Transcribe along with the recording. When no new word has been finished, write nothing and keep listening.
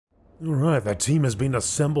Alright, that team has been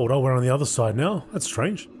assembled. Oh, we're on the other side now? That's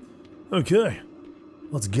strange. Okay,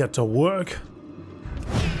 let's get to work.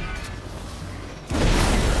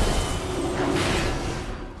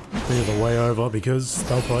 Clear the way over because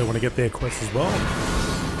they'll probably want to get their quest as well.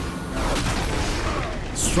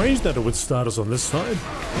 Strange that it would start us on this side.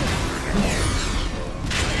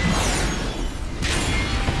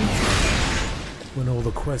 When all the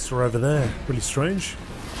quests are over there. Really strange.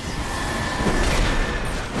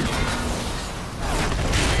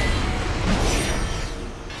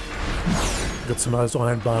 Got some of those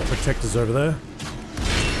iron bar protectors over there.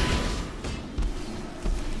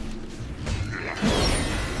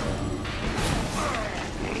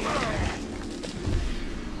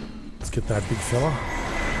 Let's get that big fella.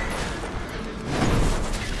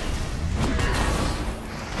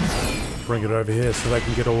 Bring it over here so they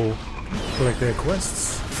can get all collect their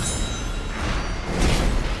quests.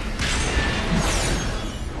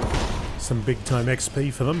 Some big time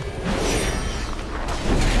XP for them.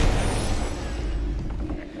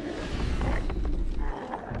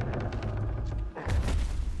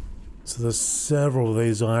 So there's several of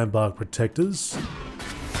these ironbark protectors.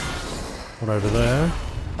 One over there.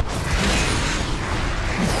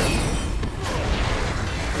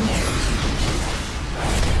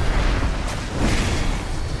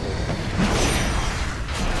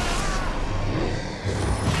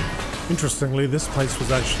 Interestingly, this place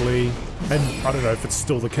was actually, and I don't know if it's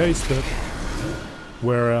still the case, but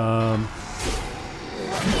where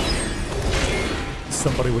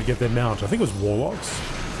somebody would get their mount. I think it was warlocks.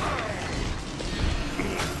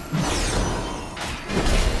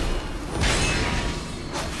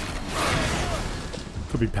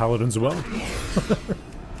 Could be paladins as well.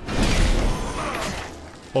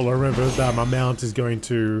 All I remember is that my mount is going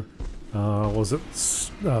to, what was it?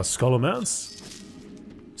 Scholar mounts?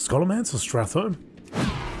 Scholarmance or Strathome?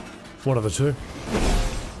 One of the two.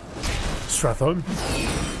 Strathome.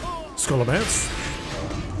 Scholarmance.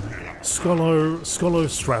 Scholo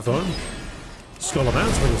Strathome. Scholarmance,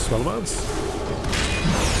 I think it's Scholarmance.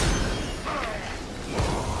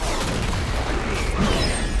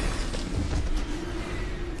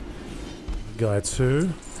 Guy 2.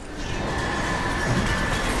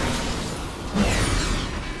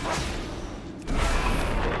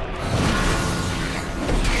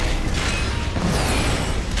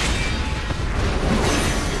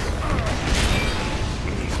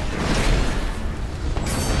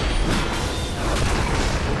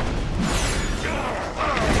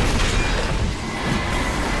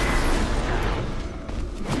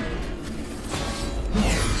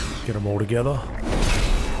 Get them all together.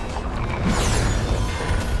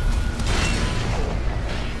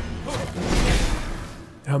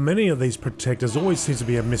 How many of these protectors always seems to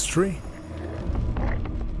be a mystery.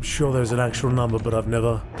 I'm sure there's an actual number, but I've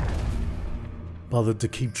never bothered to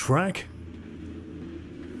keep track.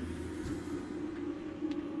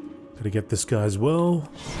 Gotta get this guy as well.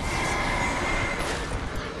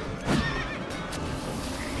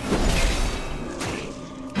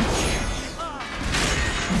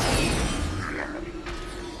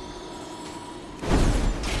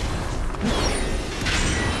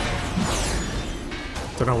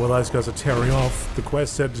 Don't know where those guys are tearing off. The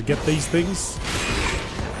quest said to get these things.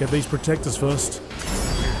 Get these protectors first.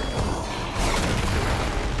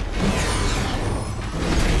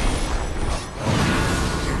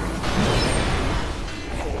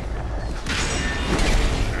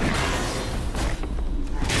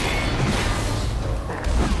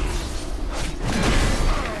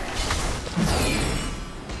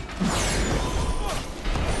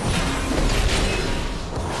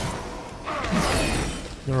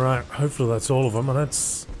 Alright, hopefully that's all of them, and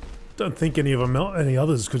don't think any of them, any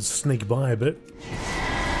others could sneak by a bit.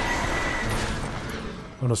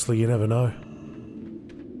 Honestly, you never know.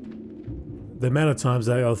 The amount of times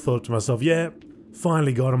that I thought to myself, yeah,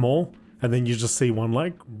 finally got them all, and then you just see one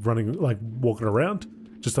like running, like walking around,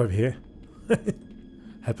 just over here.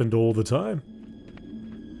 Happened all the time.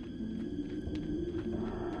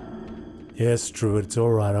 Yes, Druid, it's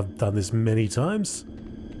alright, I've done this many times.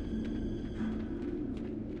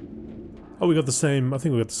 Oh, we got the same, I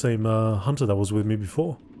think we got the same hunter that was with me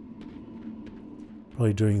before.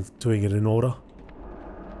 Probably doing it in order.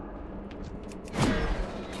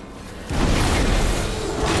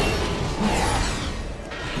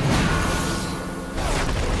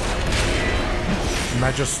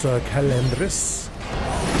 Magister Calendris.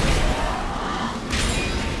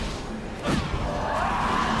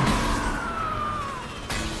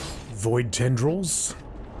 Void Tendrils.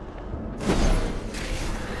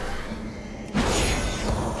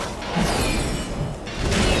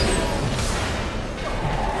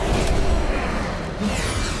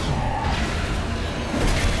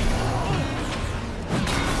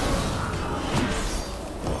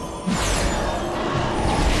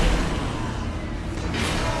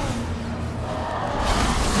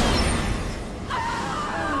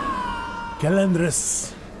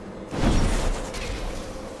 Calandris.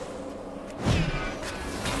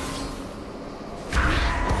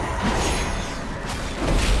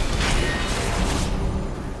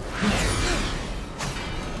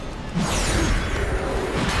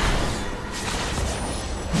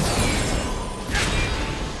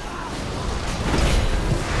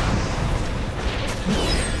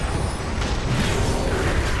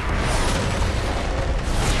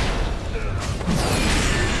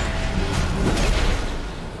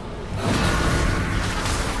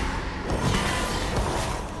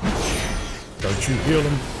 Don't you heal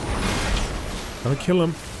him. Don't kill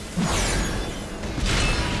him.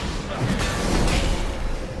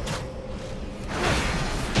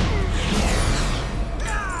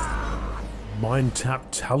 Mind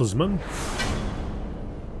Tap Talisman.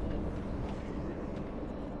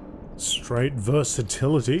 Straight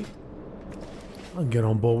versatility. I can get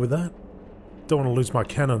on board with that. Don't want to lose my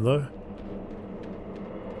cannon though.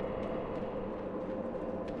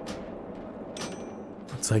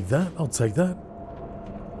 I'll take that. I'll take that.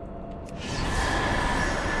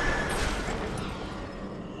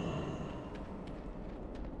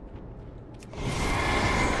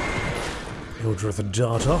 Hildreth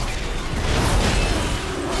Data.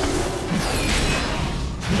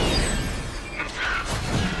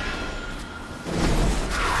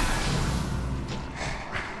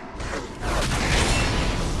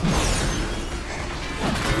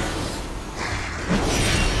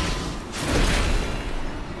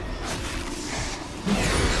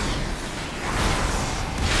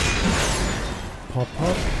 Pop,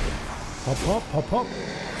 pop. Pop, pop, pop, pop.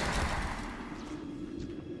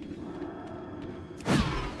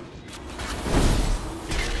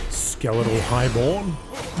 Skeletal Highborn.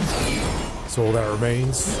 That's all that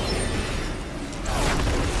remains.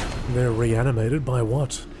 They're reanimated by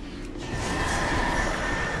what?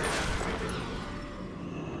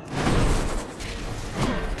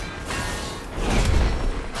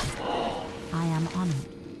 I am honored.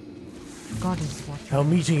 Goddess watch. Our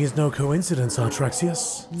meeting is no coincidence,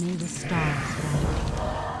 Artraxius. May the stars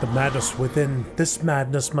guide. The madness within. This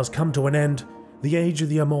madness must come to an end. The age of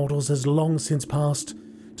the immortals has long since passed.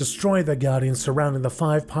 Destroy the guardians surrounding the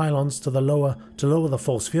 5 pylons to lower the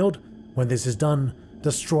force field. When this is done,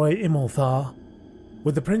 destroy Imulthar.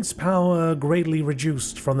 With the prince's power greatly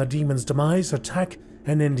reduced from the demon's demise, attack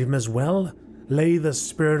and end him as well. Lay the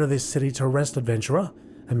spirit of this city to rest, adventurer,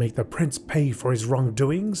 and make the prince pay for his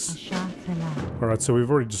wrongdoings. Alright, so we've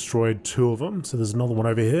already destroyed 2 of them, so there's another one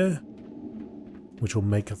over here, which will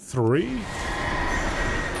make 3.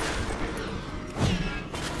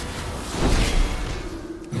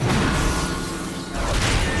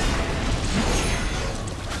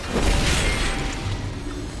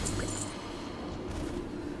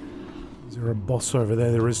 Is there a boss over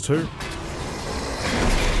there? There is too.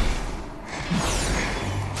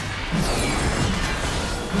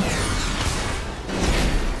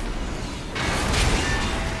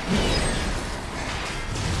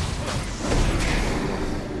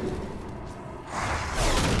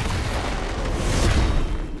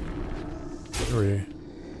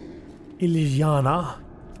 Iliana,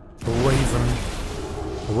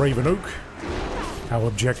 Raven Oak, our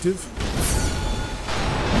objective.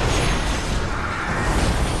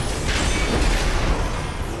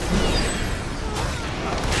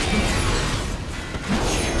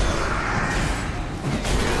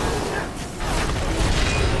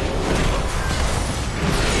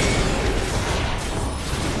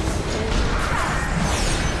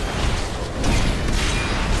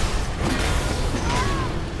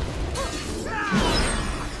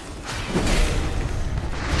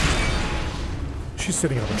 She's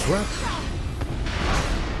setting up a trap.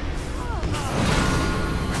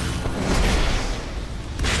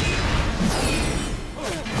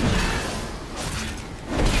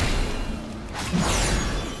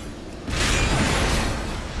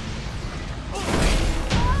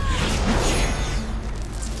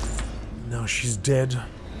 Now she's dead.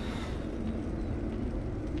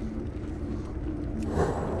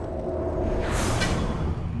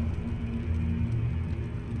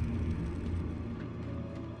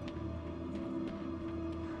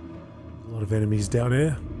 Of enemies down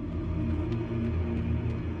here.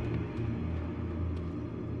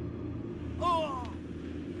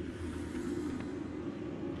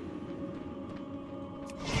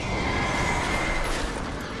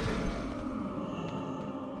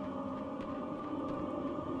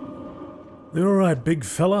 You alright, big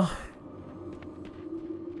fella?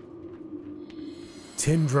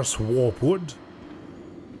 Tendrous Warpwood.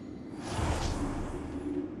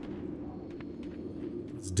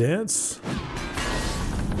 Let's dance.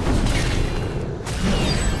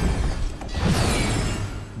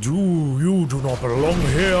 You do not belong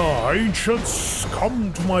here. Ancients,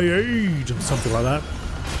 come to my aid. Something like that.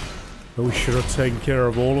 But we should have taken care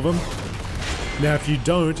of all of them. Now, if you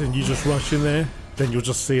don't and you just rush in there, then you'll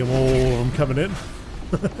just see them all of them coming in.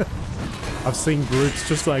 I've seen groups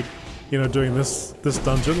just like, you know, doing this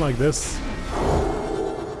dungeon like this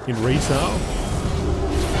in retail,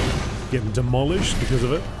 getting demolished because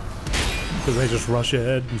of it, because they just rush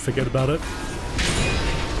ahead and forget about it.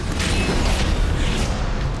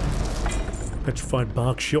 Petrified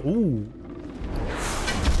bark, sure. Ooh.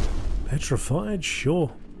 Petrified,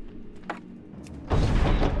 sure.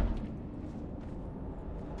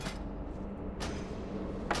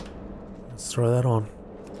 Let's throw that on.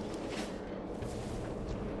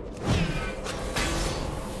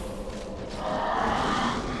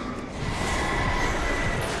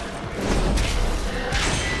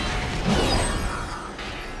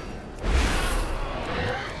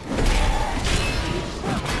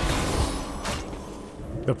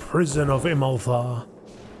 The prison of Imolthar.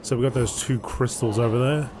 So we got those 2 crystals over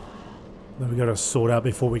there that we got to sort out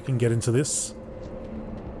before we can get into this.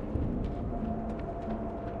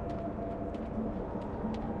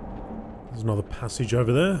 There's another passage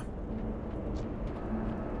over there.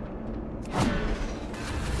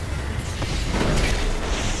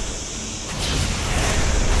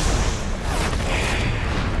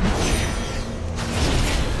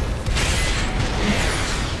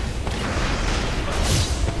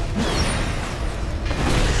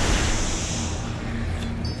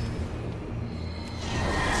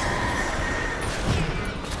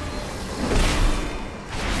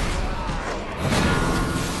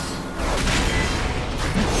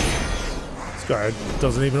 Guy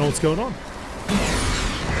doesn't even know what's going on.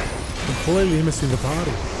 Completely missing the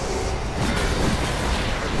party.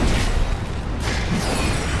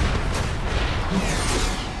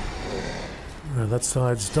 Right, that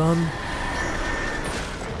side's done.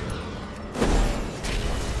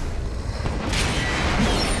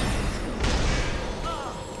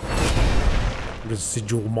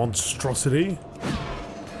 Residual monstrosity.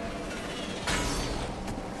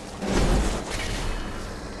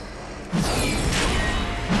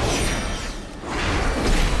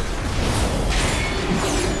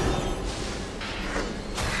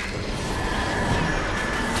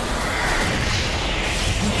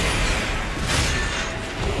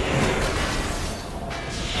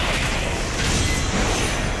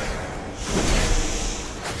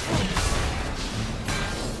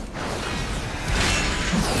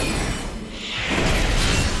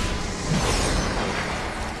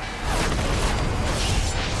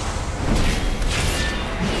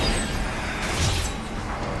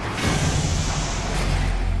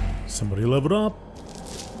 Somebody leveled up.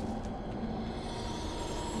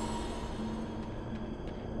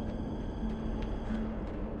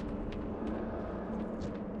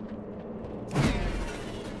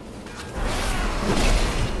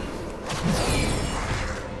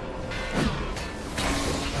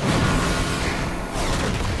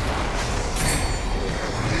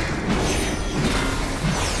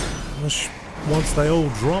 Once they all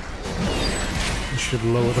drop, we should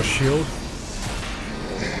lower the shield.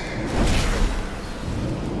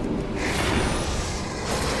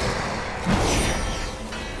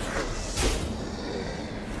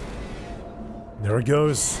 There it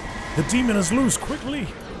goes. The demon is loose, quickly!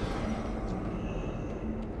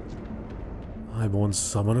 Highborn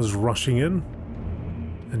summoners rushing in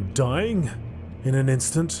and dying in an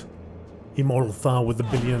instant. Imolthar with the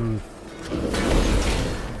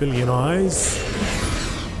billion eyes.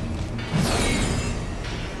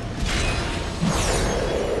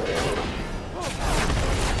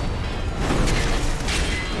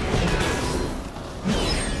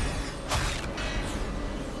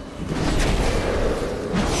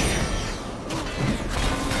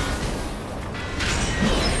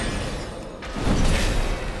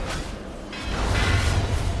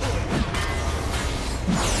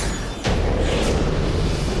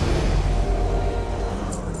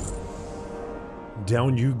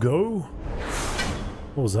 Down you go?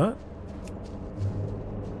 What was that?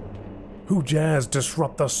 Who dares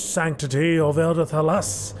disrupt the sanctity of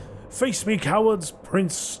Elderthalas? Face me, cowards,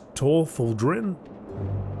 Prince Torfuldrin.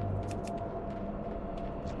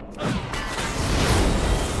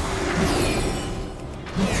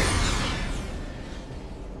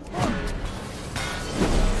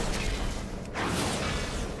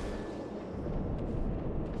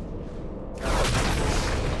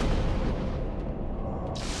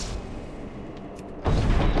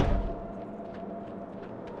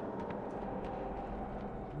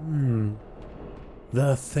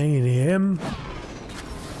 The Athenium.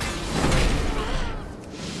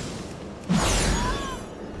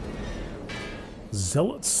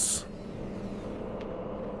 zealots.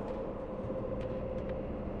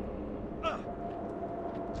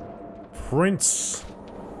 Prince,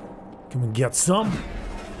 can we get some?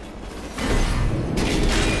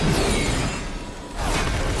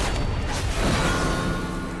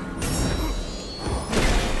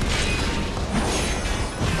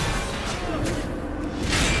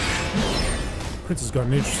 Prince has got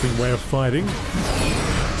an interesting way of fighting.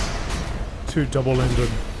 Two double-ended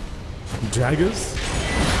daggers.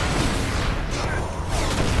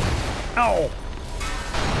 Ow!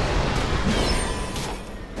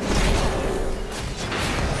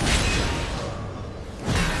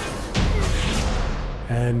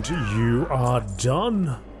 And you are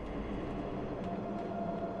done.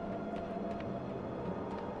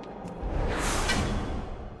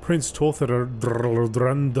 Prince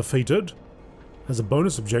AzerothDan defeated. As a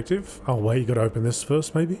bonus objective. Oh wait, you gotta open this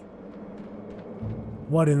first maybe?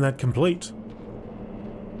 Why didn't that complete?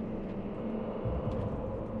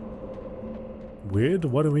 Weird,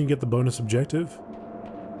 why don't we get the bonus objective?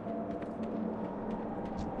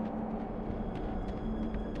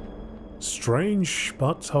 Strange,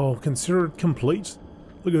 but I'll consider it complete.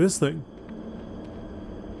 Look at this thing.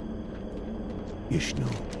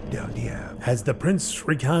 Has the prince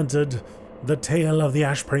recounted the tale of the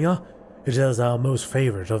Ashbringer? It is our most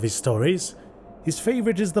favorite of his stories. His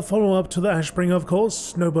favorite is the follow-up to the Ashbringer, of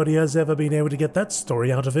course. Nobody has ever been able to get that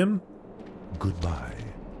story out of him. Goodbye.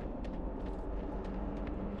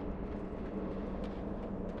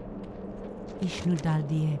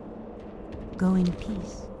 Ishnudaldie. Go in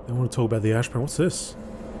peace. I want to talk about the Ashbringer. What's this?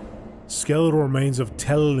 Skeletal remains of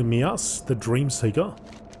Telmias, the Dreamseeker.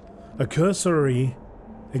 A cursory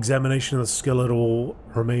examination of the skeletal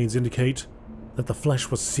remains indicate that the flesh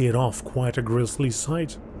was seared off, quite a grisly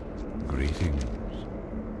sight. Greetings.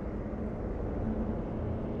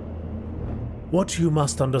 What you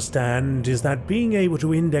must understand is that being able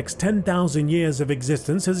to index 10,000 years of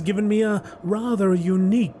existence has given me a rather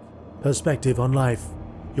unique perspective on life.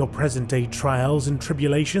 Your present-day trials and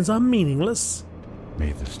tribulations are meaningless.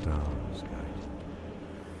 May the stars guide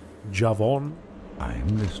you. Javon. I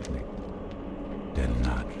am listening.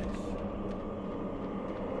 Denadris.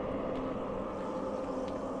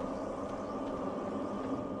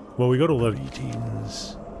 Well, we got all the...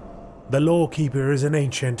 Greetings. The Lawkeeper is an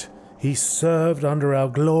ancient. He served under our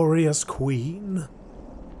glorious queen.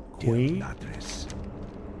 Denadris.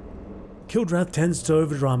 Kildrath tends to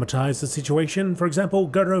over-dramatize the situation. For example,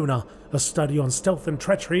 Garona, a study on stealth and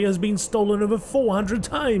treachery, has been stolen over 400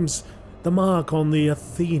 times. The mark on the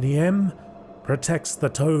Athenium protects the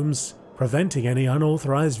tomes, preventing any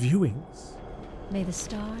unauthorized viewings. May the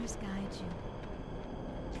stars guide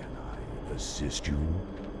you. Can I assist you?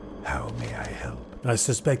 How may I help? I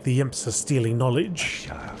suspect the imps are stealing knowledge.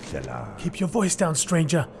 Keep your voice down,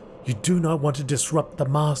 stranger. You do not want to disrupt the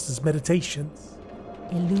master's meditations.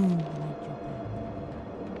 Illuminate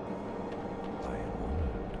I am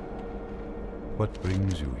honored. What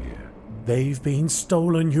brings you here? They've been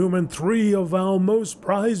stolen, human. 3 of our most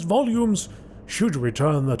prized volumes. Should you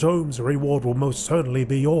return the tomes, the reward will most certainly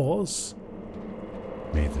be yours.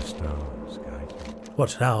 May the stars guide you.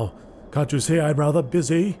 What now? Can't you see I'm rather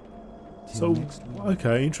busy? So,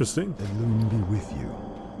 okay, interesting. The moon be with you.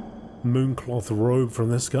 Mooncloth robe from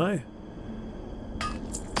this guy.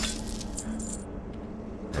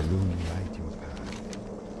 The moon light your path.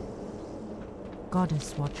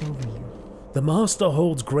 Goddess watch over you. The Master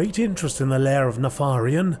holds great interest in the lair of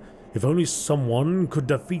Nefarian. If only someone could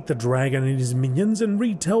defeat the dragon and his minions and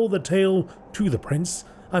retell the tale to the prince,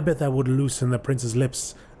 I bet that would loosen the prince's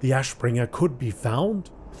lips. The Ashbringer could be found.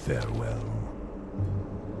 Farewell.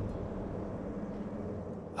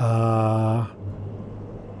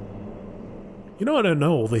 You know, I don't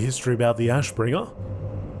know all the history about the Ashbringer.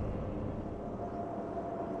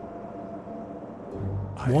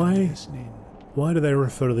 Why do they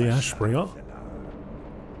refer to the Ashbringer?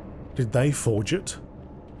 Did they forge it?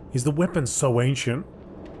 Is the weapon so ancient?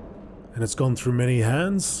 And it's gone through many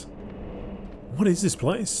hands? What is this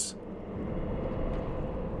place?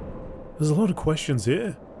 There's a lot of questions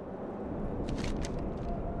here.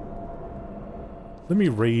 Let me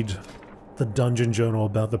read the dungeon journal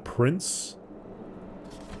about the prince.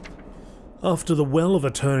 After the Well of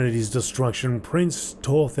Eternity's destruction, Prince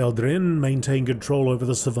AzerothDan maintained control over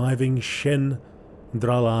the surviving Shen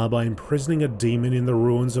Drala by imprisoning a demon in the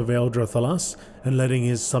ruins of Eldrathalas and letting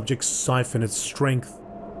his subjects siphon its strength.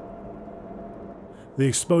 The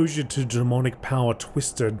exposure to demonic power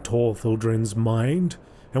twisted AzerothDan's mind,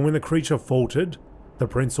 and when the creature faltered, the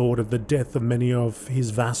prince ordered the death of many of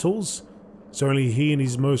his vassals, so only he and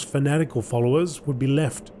his most fanatical followers would be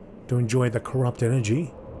left to enjoy the corrupt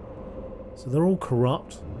energy. So they're all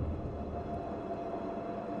corrupt.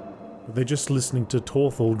 But they're just listening to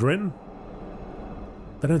Torthaldrin.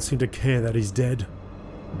 They don't seem to care that he's dead.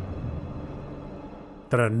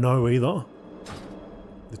 They don't know either.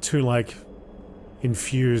 They're too, like,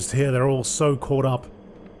 infused here. They're all so caught up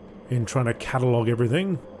in trying to catalogue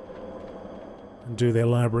everything and do their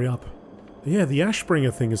library up. But yeah, the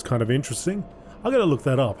Ashbringer thing is kind of interesting. I gotta look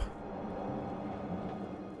that up.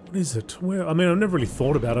 What is it? Where? I mean, I've never really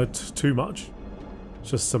thought about it too much.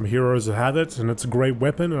 It's just some heroes who have it, and it's a great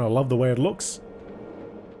weapon, and I love the way it looks.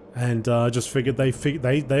 And I just figured they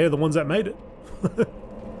are the ones that made it.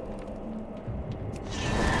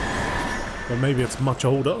 But maybe it's much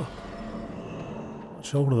older.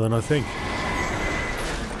 Much older than I think.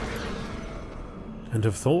 And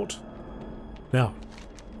have thought. Now,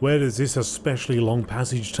 where does this especially long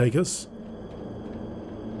passage take us?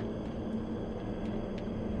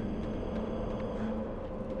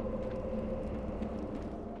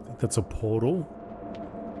 I think that's a portal.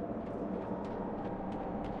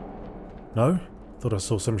 No? Thought I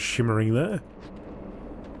saw some shimmering there.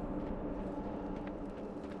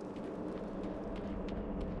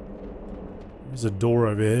 There's a door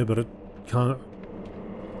over here, but it can't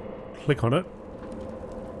click on it.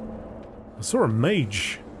 I saw a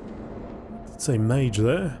mage. Let's say mage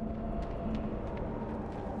there.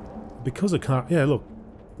 Because I can't... Yeah, look.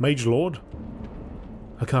 Mage Lord.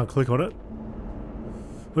 I can't click on it.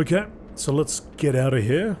 Okay, so let's get out of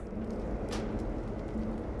here.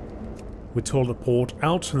 We teleport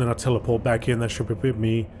out, and then I teleport back in. That should put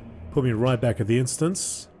me right back at the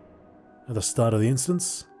instance. At the start of the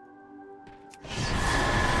instance.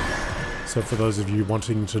 So for those of you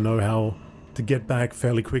wanting to know how to get back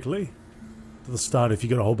fairly quickly to the start, if you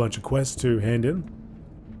got a whole bunch of quests to hand in,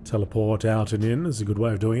 teleport out and in is a good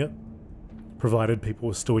way of doing it, provided people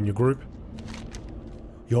are still in your group.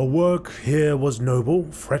 Your work here was noble,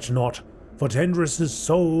 fret not, for Tendris's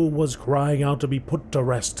soul was crying out to be put to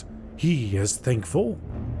rest. He is thankful.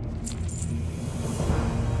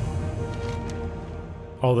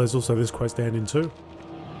 Oh, there's also this quest to hand in too.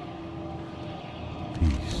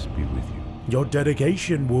 Peace be with you. Your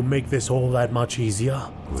dedication will make this all that much easier.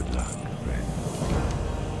 Good luck, friend.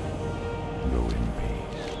 Go in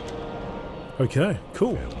peace. Okay,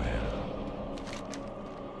 cool. Farewell.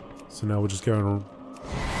 So now we're just going to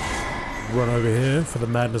run over here for the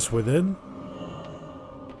madness within.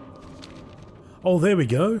 Oh, there we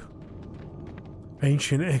go.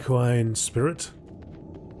 Ancient equine spirit.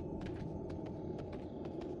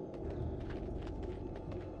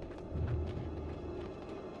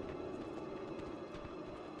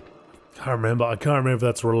 I can't remember if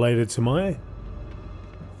that's related to my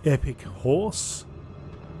epic horse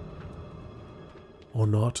or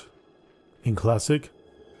not in classic.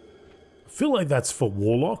 I feel like that's for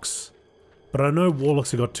warlocks, but I know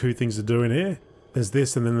warlocks have got two things to do in here. There's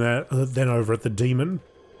this, and then that, then over at the demon.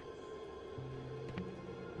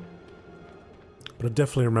 But I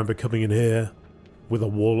definitely remember coming in here with a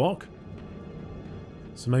warlock.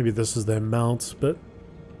 So maybe this is their mount, but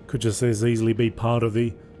could just as easily be part of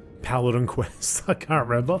the Paladin quest. I can't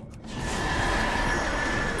remember.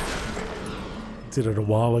 Did it a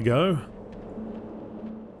while ago.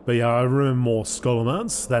 But yeah, I remember more Scholar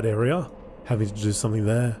Mounts, that area, having to do something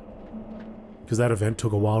there. Because that event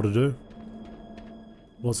took a while to do.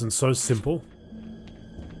 Wasn't so simple.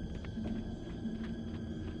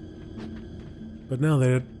 But now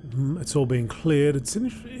that it's all been cleared, it's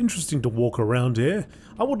interesting to walk around here.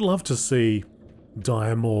 I would love to see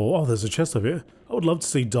Diamore. Oh, there's a chest over here. I would love to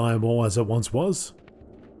see Diamore as it once was.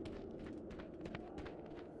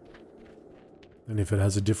 And if it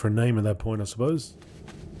has a different name at that point, I suppose.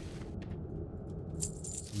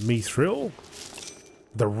 Mithril.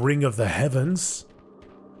 The Ring of the Heavens.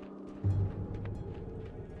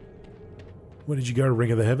 Where did you go,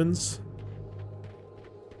 Ring of the Heavens?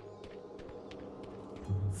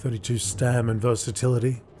 32 stam and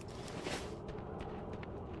versatility.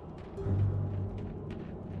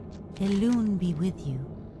 Elune be with you.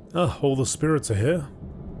 Ah, all the spirits are here.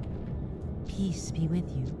 Peace be with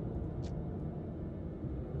you.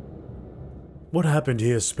 What happened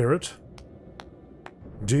here, spirit?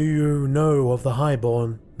 Do you know of the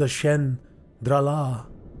Highborn, the Shendrala?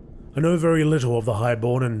 I know very little of the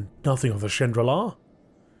Highborn and nothing of the Shendrala.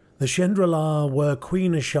 The Shendrala were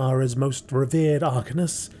Queen Ashara's most revered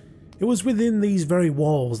arcanist. It was within these very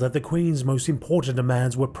walls that the Queen's most important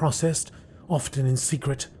demands were processed, often in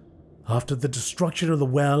secret. After the destruction of the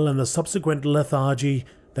well and the subsequent lethargy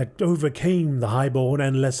that overcame the Highborn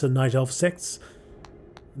and lesser Night Elf sects,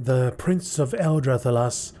 the Prince of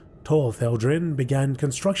Eldrathelas Tortheldrin began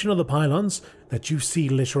construction of the pylons that you see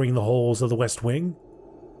littering the halls of the West Wing.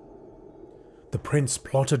 The prince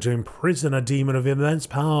plotted to imprison a demon of immense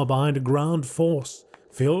power behind a ground force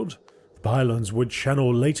field. The pylons would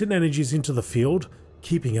channel latent energies into the field,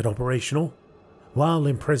 keeping it operational. While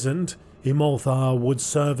imprisoned, Imolthar would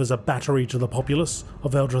serve as a battery to the populace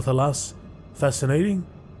of Eldrithalas. Fascinating?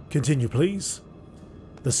 Continue, please.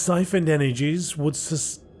 The siphoned energies would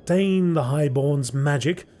sustain the Highborn's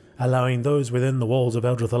magic, allowing those within the walls of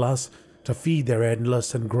Eldrithalas to feed their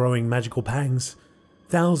endless and growing magical pangs.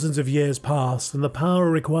 Thousands of years passed, and the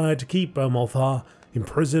power required to keep Imolthar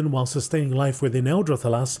imprisoned while sustaining life within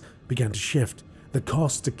Eldrithalas began to shift. The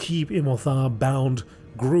cost to keep Imolthar bound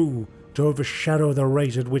grew to overshadow the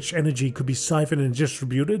rate at which energy could be siphoned and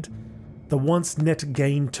distributed. The once net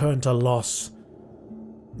gain turned to loss.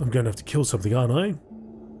 I'm going to have to kill something, aren't I?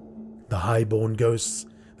 The highborn ghosts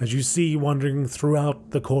that you see wandering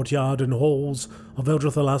throughout the courtyard and halls of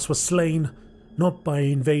Eldrithalas were slain, not by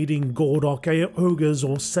invading Gordok ogres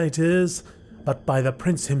or satyrs, but by the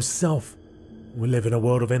prince himself. We live in a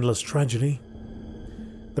world of endless tragedy.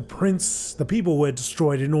 The people were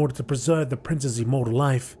destroyed in order to preserve the prince's immortal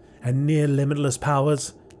life and near limitless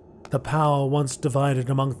powers. The power once divided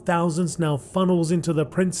among thousands now funnels into the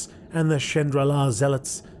prince and the Chendralar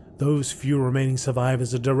zealots. Those few remaining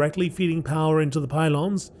survivors are directly feeding power into the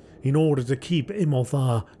pylons in order to keep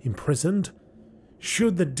Imolthar imprisoned.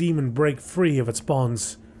 Should the demon break free of its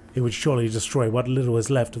bonds, it would surely destroy what little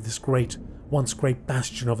is left of this once great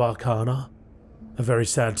bastion of Arcana. A very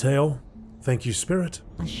sad tale. Thank you, Spirit.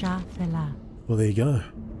 Asha Fela. Well, there you go.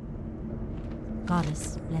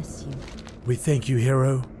 Goddess bless you. We thank you,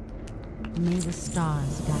 hero. May the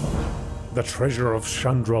stars guide you. The treasure of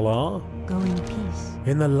Chandralar. Go in peace.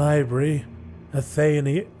 In the library,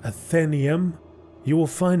 Athenium, you will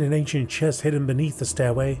find an ancient chest hidden beneath the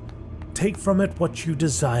stairway. Take from it what you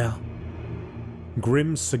desire.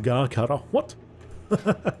 Grim cigar cutter. What?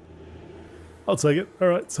 I'll take it.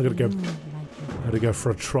 Alright, so I gotta go for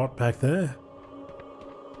a trot back there.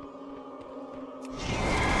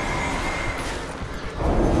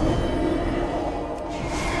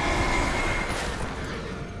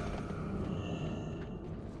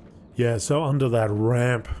 Yeah, so under that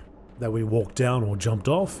ramp that we walked down or jumped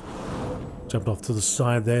off to the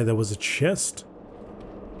side there was a chest.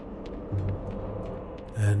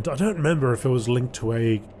 And I don't remember if it was linked to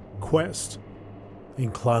a quest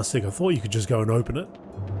in Classic. I thought you could just go and open it.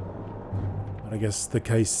 But I guess the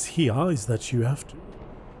case here is that you have to.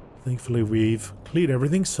 Thankfully we've cleared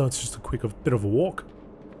everything, so it's just a quick bit of a walk.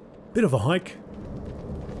 Bit of a hike.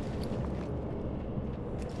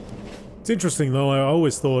 It's interesting though, I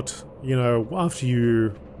always thought, you know, after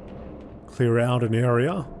you clear out an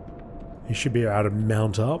area, you should be able to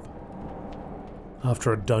mount up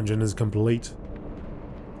after a dungeon is complete.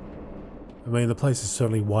 I mean, the place is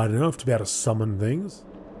certainly wide enough to be able to summon things,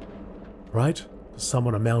 right? To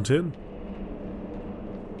summon a mountain.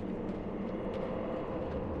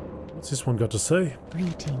 What's this one got to say?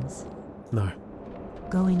 Greetings. No.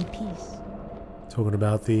 Go in peace. Talking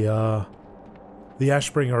about the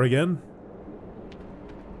Ashbringer again.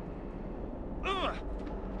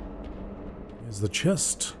 Here's the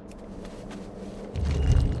chest.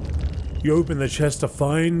 You open the chest to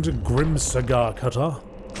find Grim Cigar Cutter.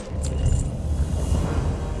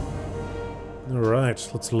 Alright,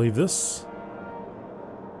 let's leave this.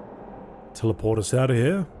 Teleport us out of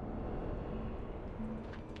here.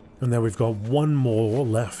 And then we've got one more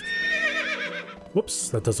left. Whoops,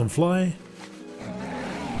 that doesn't fly.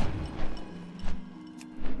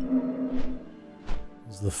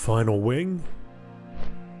 This is the final wing.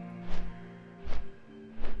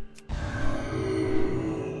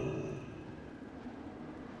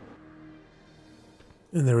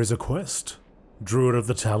 And there is a quest. Druid of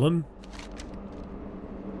the Talon.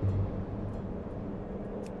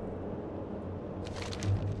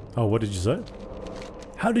 Oh, what did you say?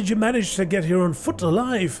 How did you manage to get here on foot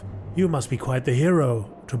alive? You must be quite the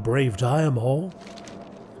hero to brave dire Maul.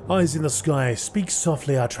 Eyes in the sky, speak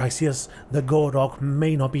softly, Atraxius. The Gordok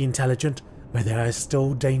may not be intelligent, but they are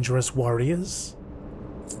still dangerous warriors.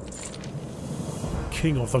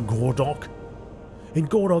 King of the Gordok. In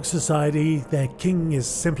Gordok society, their king is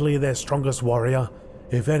simply their strongest warrior.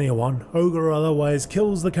 If anyone, ogre or otherwise,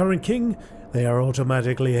 kills the current king, they are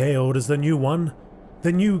automatically hailed as the new one.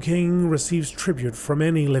 The new king receives tribute from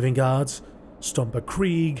any living guards. Stomper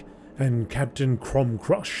Krieg and Captain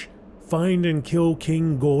Cromcrush find and kill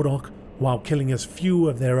King Gordok while killing as few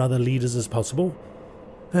of their other leaders as possible.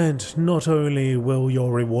 And not only will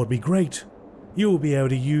your reward be great, you will be able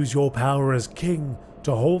to use your power as king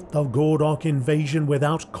To halt the Gordok invasion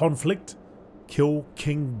without conflict? Kill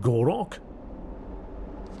King Gorok?